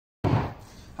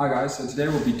Hi guys, so today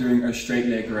we'll be doing a straight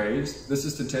leg raise. This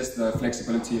is to test the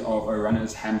flexibility of a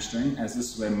runner's hamstring, as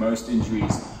this is where most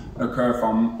injuries occur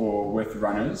from or with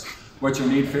runners. What you'll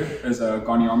need for it is a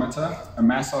goniometer, a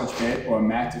massage bed or a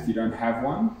mat if you don't have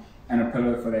one, and a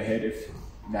pillow for the head if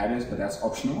that is, but that's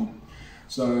optional.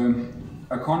 So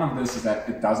a con of this is that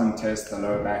it doesn't test the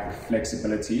lower back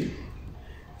flexibility.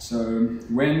 So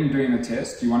when doing the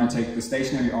test, you want to take the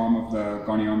stationary arm of the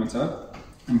goniometer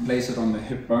and place it on the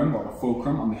hip bone, or the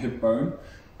fulcrum on the hip bone,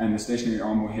 and the stationary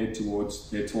arm will head towards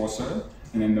their torso,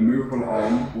 and then the movable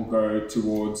arm will go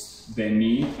towards their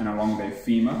knee and along their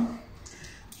femur.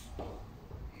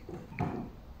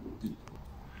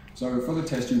 So for the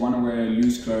test, you want to wear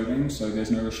loose clothing, so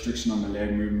there's no restriction on the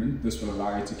leg movement. This will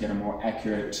allow you to get a more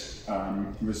accurate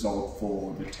result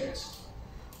for the test.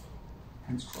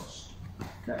 Hands crossed.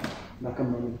 Okay. Now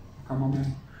come on. Come on,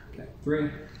 man. Okay, 3,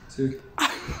 2.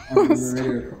 Oh, you're ready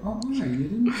to... Oh, no, you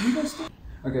didn't. You guys did.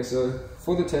 Okay, so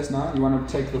for the test now, you want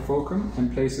to take the fulcrum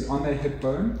and place it on their hip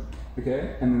bone.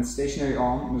 Okay, and then the stationary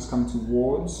arm must come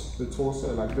towards the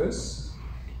torso like this,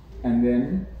 and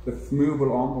then the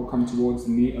movable arm will come towards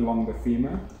the knee along the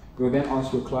femur. You'll then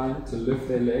ask your client to lift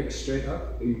their legs straight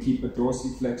up and keep a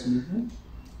dorsiflex movement,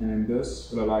 and then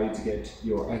this will allow you to get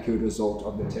your accurate result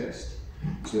of the test.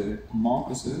 So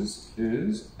Marcus's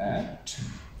is at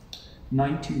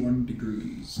 91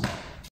 degrees.